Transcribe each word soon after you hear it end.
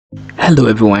Hello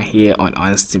everyone, here on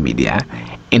Honesty Media.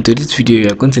 In today's video, you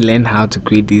are going to learn how to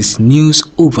create this news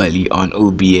overlay on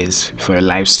OBS for a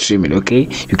live streaming. Okay,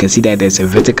 you can see that there's a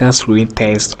vertical screen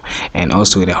text and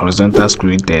also the horizontal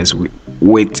screen text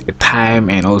with a time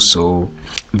and also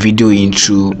video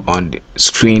intro on the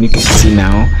screen. You can see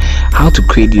now how to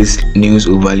create this news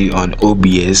overlay on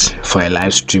OBS for a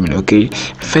live streaming. Okay,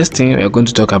 first thing we're going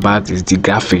to talk about is the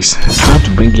graphics. How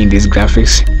to bring in these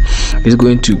graphics is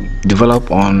going to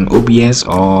develop on OBS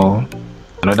or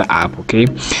another app. Okay,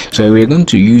 so we're going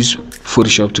to use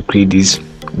Photoshop to create this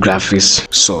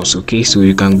graphics source. Okay, so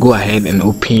you can go ahead and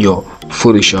open your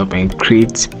Photoshop and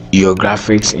create your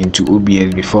graphics into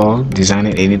OBS before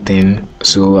designing anything.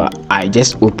 So I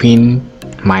just open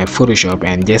my Photoshop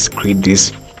and just create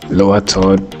this lower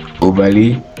third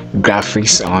overlay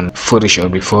graphics on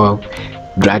Photoshop before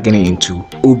dragging it into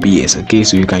OBS. Okay,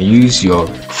 so you can use your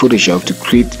Photoshop to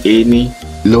create any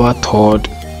lower third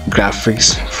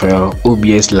graphics for your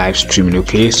OBS live streaming.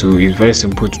 Okay, so it's very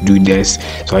simple to do this.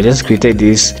 So I just created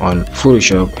this on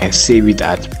Photoshop and save it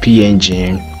as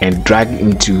PNG and drag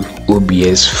into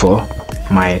OBS for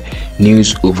my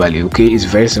news overlay. Okay, it's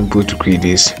very simple to create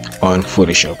this on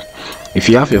Photoshop. If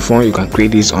you have your phone, you can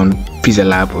create this on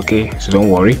Pixellab. Okay, so don't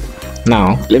worry.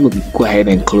 Now let me go ahead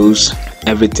and close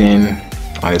everything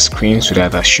on the screen so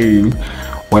that I show you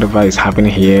whatever is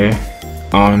happening here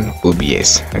on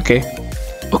OBS.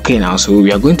 Okay, now so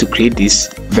we are going to create this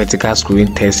vertical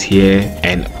screen text here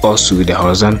and also the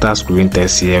horizontal screen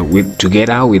text here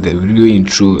together with the video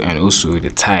intro and also the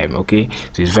time. Okay,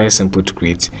 so it's very simple to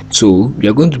create. So we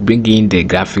are going to bring in the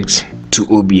graphics to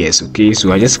OBS. Okay,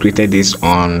 so I just created this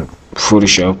on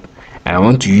Photoshop and I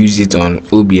want to use it on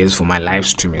OBS for my live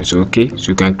streaming. So okay,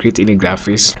 so you can create any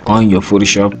graphics on your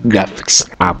Photoshop graphics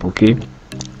app. Okay,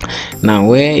 now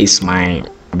where is my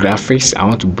graphics I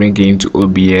want to bring into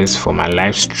OBS for my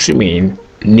live streaming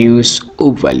news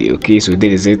overlay? Okay, so there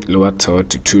is it, lower third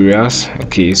tutorials.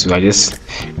 Okay, so I just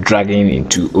dragging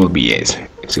into OBS.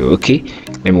 So okay,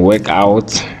 let me work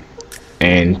out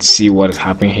and see what is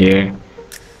happening here.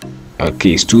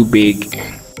 Okay, it's too big.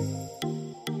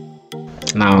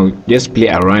 Now just play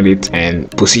around it and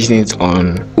position it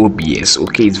on OBS.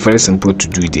 Okay, it's very simple to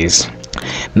do this.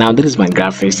 Now this is my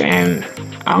graphics and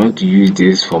I want to use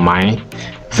this for my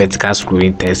vertical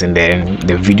screen text and then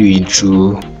the video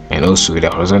intro and also the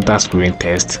horizontal screen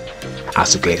text,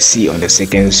 as you can see on the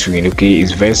second screen. Okay,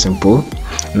 it's very simple.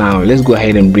 Now let's go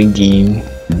ahead and bring in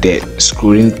the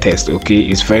screen text. Okay,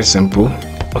 it's very simple.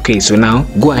 Okay, so now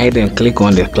go ahead and click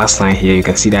on the plus sign here. You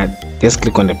can see that. Just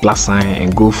click on the plus sign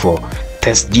and go for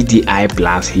text GDI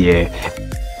plus here.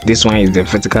 This one is the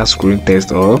vertical screen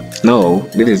text, or no,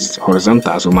 this is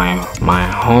horizontal. So my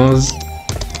horse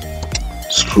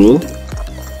scroll,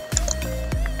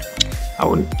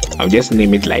 I'll just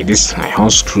name it like this, my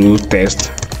horse scroll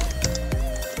text.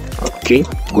 Okay,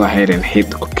 go ahead and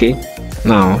hit OK.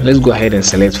 Now let's go ahead and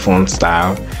select font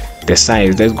style. The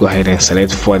size, let's go ahead and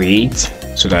select 48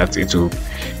 so that it will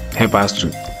help us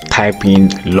to type in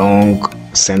long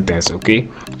sentence. Okay,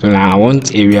 so now I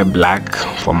want area black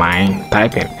for my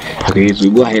typing. Okay, so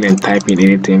go ahead and type in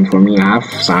anything. For me, I have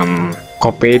some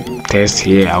copied text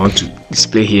here I want to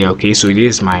display here. Okay, so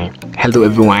this is my hello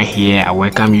everyone here, I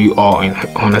welcome you all in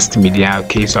Honesty Media.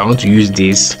 Okay, so I want to use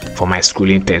this for my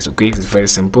scrolling text. Okay, it's very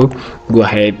simple. Go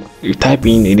ahead, you type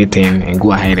in anything and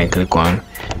go ahead and click on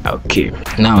OK.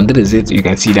 Now that is it. You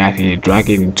can see that here, drag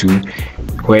it into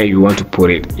where you want to put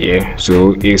it here.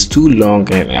 So it's too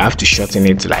long and I have to shorten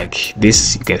it like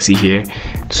this. You can see here.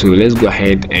 So let's go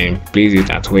ahead and place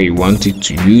it at where you want it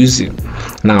to use it.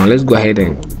 Now let's go ahead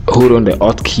and hold on the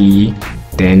Alt key,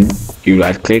 then you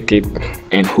right click it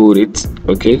and hold it.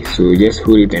 Okay, so just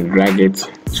hold it and drag it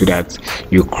so that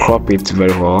you crop it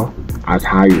very well as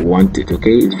how you want it.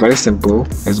 Okay, it's very simple.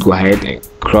 Let's go ahead and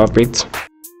crop it.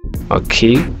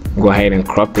 Okay, go ahead and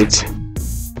crop it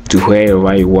to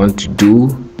wherever you want to do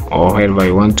or wherever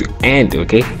you want to end.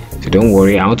 Okay, so don't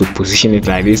worry, I want to position it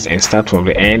like this and start from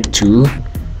the end too.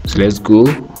 So let's go.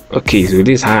 Okay, so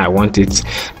this is how I want it.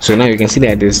 So now you can see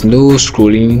that there's no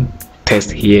scrolling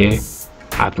text here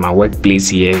at my workplace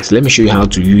here. So let me show you how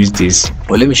to use this,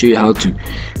 or let me show you how to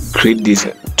create this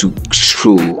to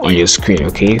scroll on your screen.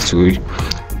 Okay, so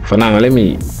for now let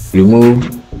me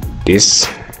remove this.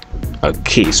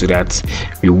 Okay, so that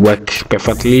we work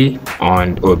perfectly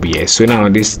on OBS. So now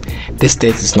this text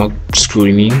is not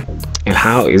scrolling, and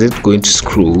how is it going to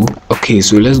scroll? Okay,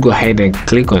 so let's go ahead and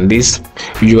click on this.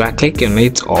 You are clicking on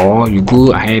it, or you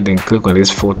go ahead and click on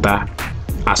this filter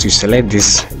as you select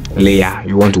this layer,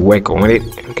 you want to work on it.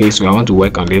 Okay, so I want to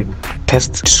work on the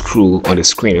test screw on the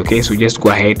screen. Okay, so just go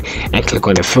ahead and click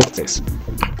on the filters.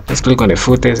 Let's click on the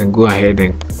filters and go ahead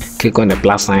and click on the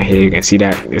plus sign here. You can see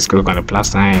that. Let's click on the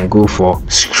plus sign and go for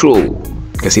screw.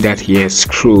 You can see that here,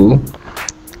 screw.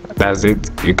 That's it.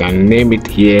 You can name it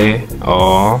here,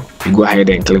 or you go ahead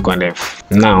and click on the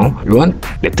now you want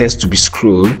the text to be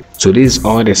scrolled. So this is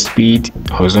all the speed,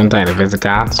 horizontal and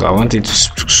vertical. So I want it to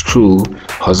scroll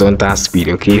horizontal speed.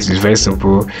 Okay, so it's very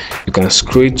simple. You can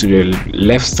scroll it to the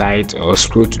left side or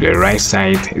scroll to the right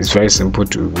side. It's very simple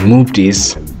to move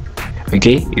this.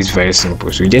 Okay, it's very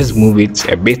simple. So just move it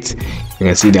a bit. You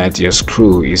can see that your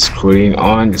screw is scrolling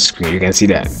on the screen. You can see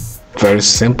that. Very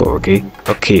simple.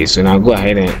 Okay, so now go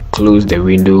ahead and close the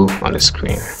window on the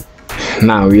screen.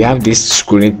 Now we have this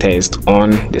scrolling text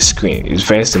on the screen. It's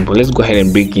very simple. Let's go ahead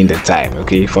and bring in the time.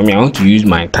 Okay, for me, I want to use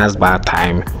my taskbar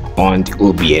time on the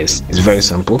OBS. It's very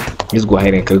simple. Let's go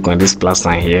ahead and click on this plus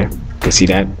sign here. You can see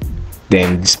that.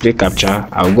 Then display capture.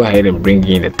 I'll go ahead and bring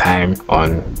in the time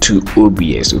on to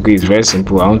OBS. Okay, it's very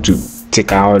simple. I want to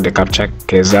take out the capture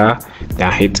cursor,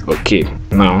 then hit OK.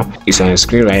 Now it's on the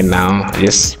screen right now.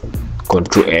 Just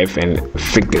Control F and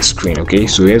fix the screen. Okay,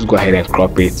 so let's go ahead and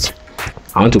crop it.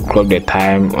 I want to crop the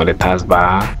time on the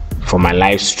taskbar for my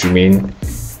live streaming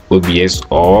OBS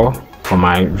or for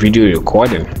my video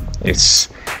recording.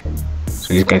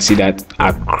 So you can see that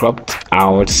I cropped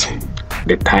out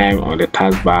the time on the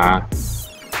taskbar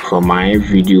for my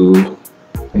video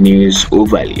news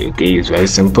overlay. Okay, it's very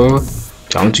simple.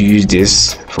 So I want to use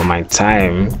this for my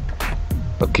time.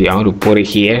 Okay, I want to put it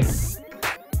here.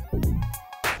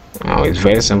 Now it's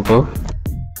very simple.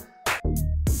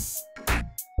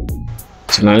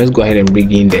 So now let's go ahead and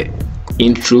bring in the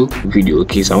intro video.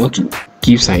 Okay, so I want to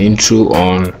give some intro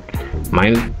on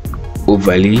my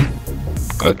overlay.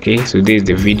 Okay, so this is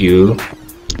the video.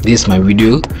 This is my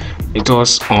video. It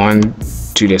was on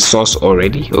to the source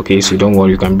already. Okay, so don't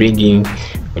worry, you can bring in,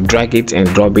 drag it and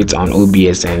drop it on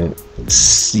OBS and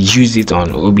use it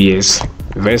on OBS.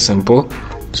 Very simple.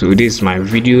 So this is my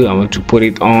video. I want to put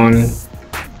it on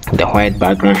the white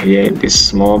background here, this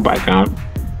small background.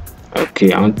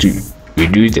 Okay, I want to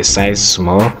reduce the size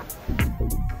small.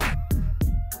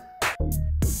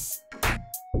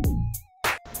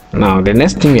 Now the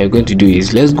next thing we are going to do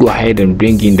is let's go ahead and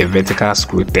bring in the vertical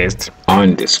scroll text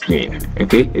on the screen.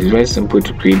 Okay, it's very simple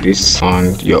to create this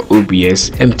on your OBS.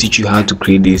 Let me teach you how to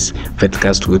create this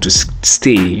vertical scroll to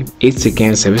stay 8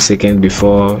 seconds, 7 seconds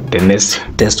before the next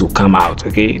text will come out.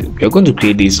 Okay, you're going to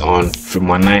create this on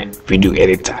Film19 video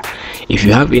editor. If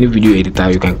you have any video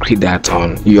editor, you can create that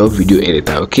on your video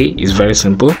editor. Okay, it's very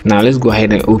simple. Now let's go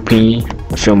ahead and open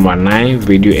Film19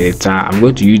 video editor. I'm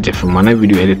going to use the Film19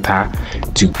 video editor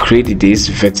to create this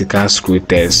vertical scroll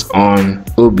text on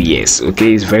OBS.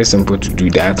 Okay, it's very simple to do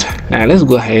that. Now let's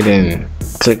go ahead and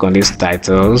click on these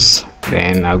titles.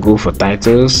 Then I'll go for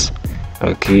titles.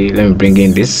 Okay, let me bring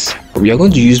in this. We are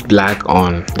going to use black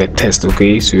on the text.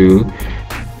 Okay, so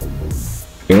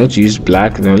we're going to use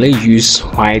black. Now let's use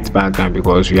white background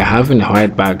because we are having a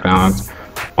white background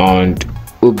on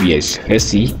OBS. Let's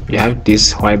see, we have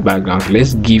this white background. So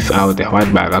let's give out the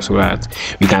white background so that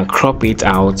we can crop it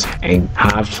out and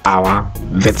have our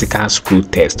vertical scroll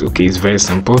text. Okay, it's very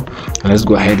simple. Let's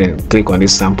go ahead and click on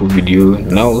this sample video.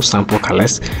 No sample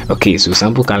colors. Okay, so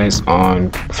sample colors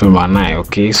on Film19.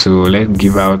 Okay, so let's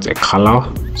give out a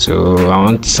color. So I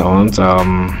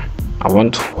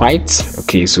want white.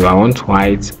 Okay, so I want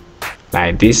white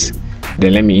like this.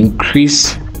 Then let me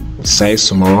increase size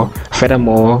small.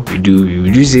 Furthermore, you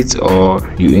reduce it or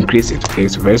you increase it. Okay,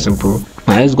 it's very simple.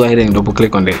 Now let's go ahead and double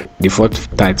click on the default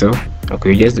title.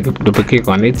 Okay, just double click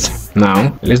on it.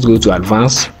 Now let's go to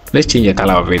advanced. Let's change the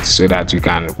color of it so that we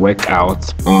can work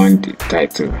out on the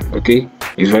title. Okay,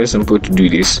 it's very simple to do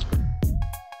this.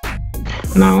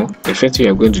 Now the first thing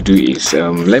you're going to do is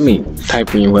let me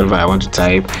type in whatever I want to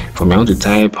type. For me, I want to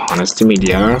type Honesty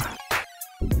Media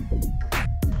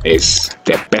is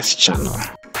the best channel.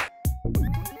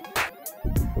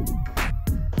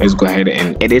 Let's go ahead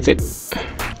and edit it.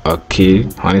 Okay,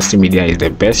 Honesty Media is the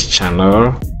best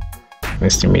channel.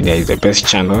 Honesty Media is the best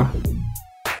channel.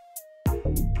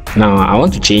 Now I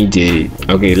want to change the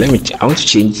I want to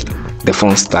change the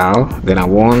font style. Then I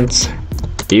want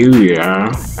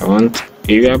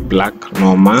area black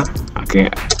normal.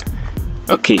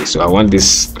 Okay, so I want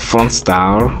this font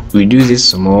style, reduce it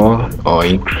small or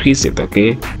increase it.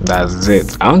 Okay, that's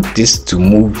it. I want this to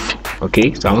move.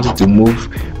 Okay, so I want it to move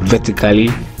vertically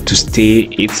to stay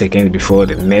 8 seconds before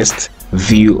the next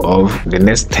view of the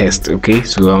next text. Okay,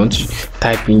 so I want to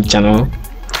type in channel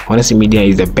Honesty Media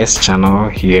is the best channel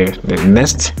here. The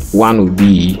next one will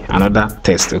be another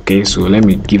test. Okay, so let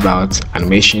me give out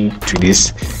animation to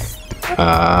this.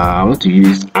 I want to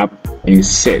use app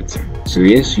insert. So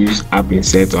let's use app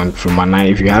insert on Filmora 9.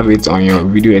 If you have it on your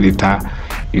video editor,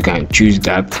 you can choose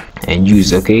that and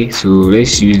use. Okay, so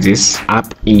let's use this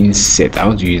app insert. I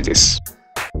want to use this.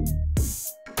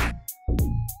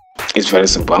 It's very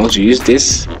simple. I want to use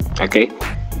this. Okay,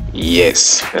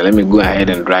 yes. Now let me go ahead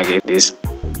and drag it this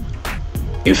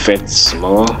effect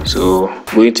small, so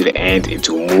going to the end it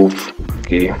will move.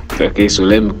 Okay, so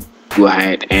let me go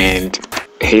ahead and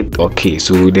hit OK.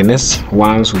 So the next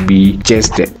ones will be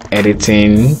just the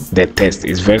editing the text.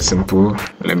 It's very simple.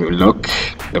 Let me lock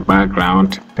the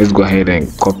background. Let's go ahead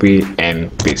and copy and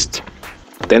paste.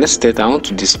 The next step, I want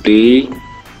to display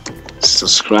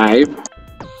subscribe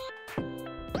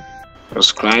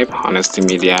Honesty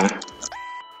Media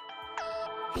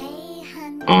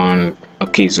on.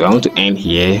 Okay, so I want to end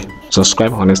here.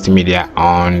 Subscribe Honesty Media,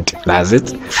 and that's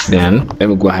it. Then let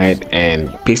me go ahead and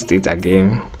paste it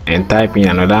again and type in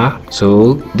another.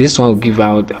 So this one will give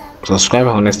out subscribe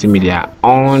Honesty Media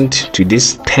on to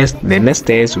this test. The next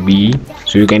test will be,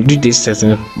 so you can do this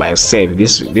setting by yourself.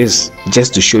 This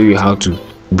just to show you how to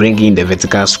bring in the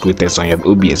vertical scroll text on your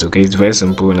OBS. Okay, it's very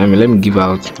simple. Let me give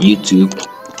out YouTube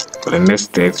for the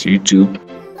next text. YouTube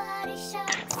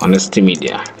Honesty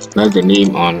Media, that's the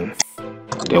name on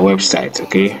the website.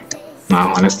 Okay,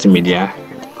 now Honesty Media,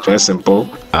 very simple.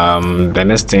 The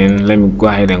next thing, let me go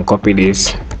ahead and copy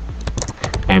this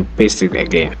and paste it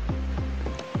again.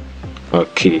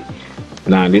 Okay,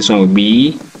 now this one will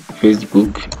be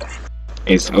Facebook.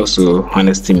 It's also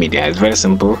Honesty Media. It's very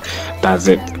simple. That's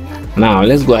it. Now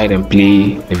let's go ahead and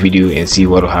play the video and see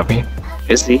what will happen.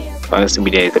 Let's see. Honesty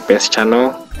Media is the best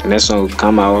channel. The next one will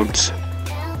come out.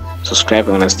 Subscribe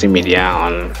Honesty Media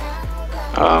on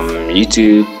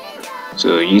YouTube.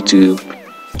 So YouTube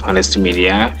Honesty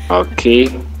Media. Okay,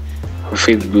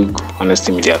 Facebook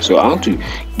Honesty Media. So I want to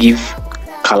give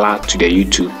color to the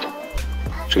YouTube.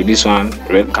 So this one,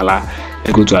 red color.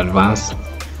 Let's go to advanced.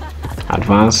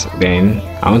 Then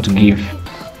I want to give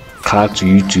color to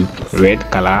YouTube, red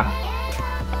color,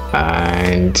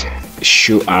 and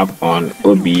show up on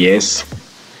OBS.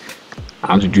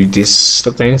 I want to do this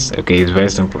sometimes. Okay, it's very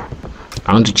simple.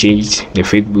 I want to change the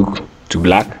Facebook to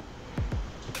black,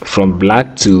 from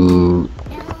black to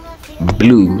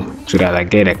blue, so that I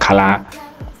get a color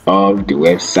of the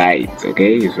website.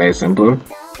 Okay, it's very simple.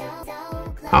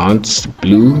 I want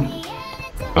blue.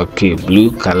 Okay,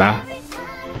 blue color.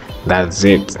 That's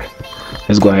it.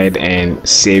 Let's go ahead and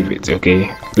save it. Okay,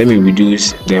 let me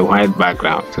reduce the white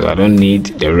background so I don't need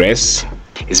the rest.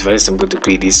 It's very simple to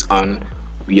create this on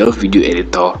your video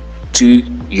editor to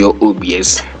your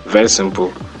OBS. Very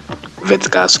simple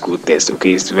vertical scroll text.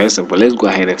 Okay, it's very simple. Let's go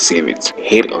ahead and save it.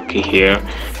 Hit OK here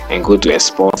and go to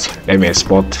export. Let me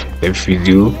export the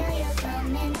video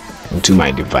into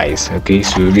my device. Okay,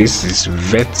 so this is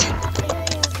vet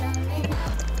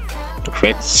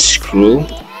scroll.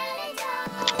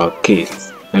 Okay,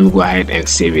 let me go ahead and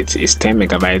save it. It's 10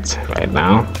 megabytes right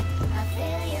now.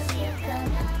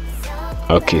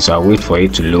 Okay, so I'll wait for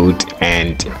it to load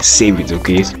and save it.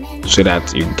 Okay, so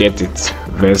that you get it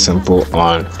very simple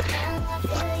on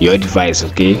your device.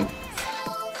 Okay,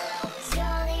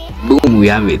 boom, we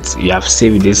have it. You have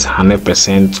saved this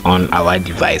 100% on our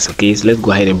device. Okay, so let's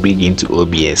go ahead and bring it into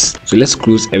OBS. So let's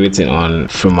close everything on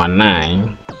Filmora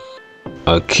 9.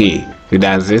 Okay, so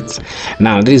that's it.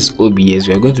 Now this is OBS.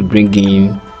 We are going to bring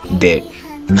in the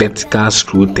vertical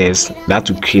scroll text that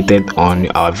we created on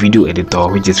our video editor,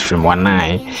 which is Filmora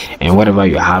 9 and whatever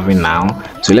you're having now.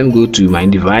 So let me go to my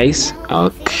device.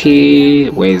 Okay,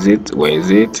 where is it?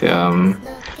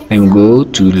 Let me go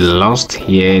to lost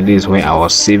here. This is where I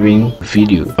was saving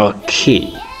video.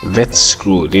 Okay, vet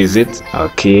scroll, this is it.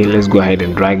 Okay, let's go ahead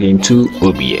and drag into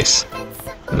OBS.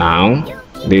 Now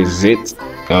this is it.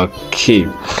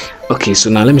 Okay, so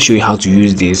now let me show you how to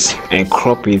use this and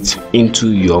crop it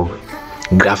into your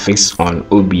graphics on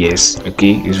OBS.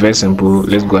 Okay, it's very simple.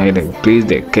 Let's go ahead and place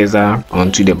the cursor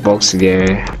onto the box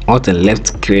there. Alt and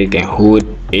left click and hold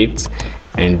it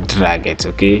and drag it.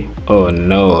 Okay, oh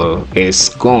no, it's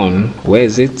gone. Where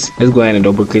is it? Let's go ahead and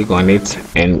double click on it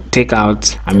and take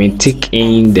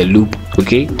in the loop.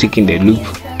 Okay, taking the loop,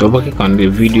 double click on the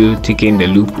video, taking the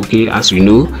loop. Okay, as we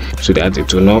know, so that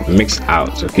it will not mix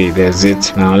out. Okay, that's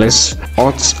it. Now let's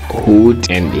alt hold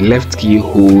and left key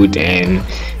hold and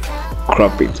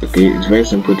crop it. Okay, it's very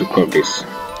simple to crop this.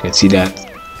 You can see that.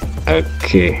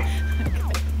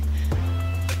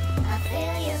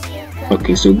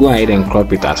 Okay, so go ahead and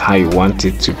crop it as how you want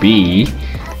it to be,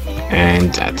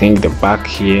 and I think the back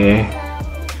here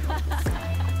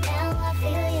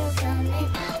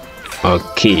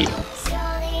Okay,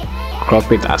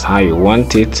 crop it as how you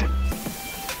want it.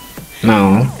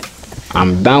 Now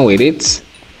I'm done with it.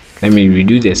 Let me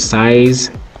reduce the size.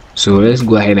 So let's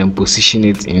go ahead and position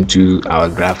it into our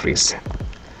graphics.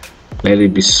 Let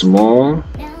it be small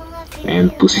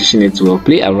and position it well.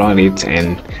 Play around it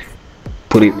and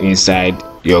put it inside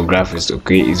your graphics.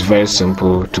 Okay, it's very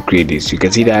simple to create this. You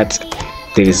can see that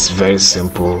it is very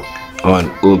simple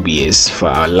on OBS for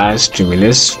our live streaming.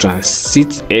 Let's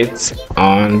transit it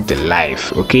on the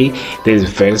live. Okay, this is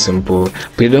very simple.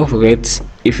 But don't forget,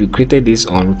 if you created this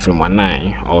on Film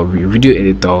 9 or video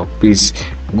editor, please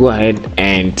go ahead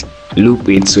and loop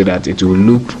it so that it will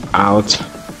loop out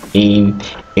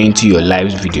into your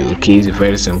live video. Okay, it's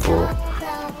very simple.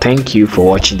 Thank you for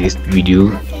watching this video.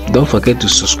 Don't forget to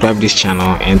subscribe this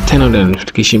channel and turn on the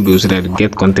notification bell so that you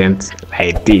get content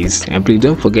like this. And please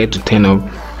don't forget to turn up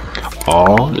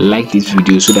or like this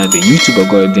video so that the YouTube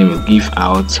algorithm will give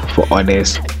out for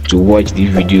others to watch this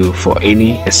video for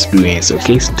any experience.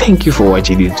 Okay, so thank you for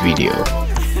watching this video.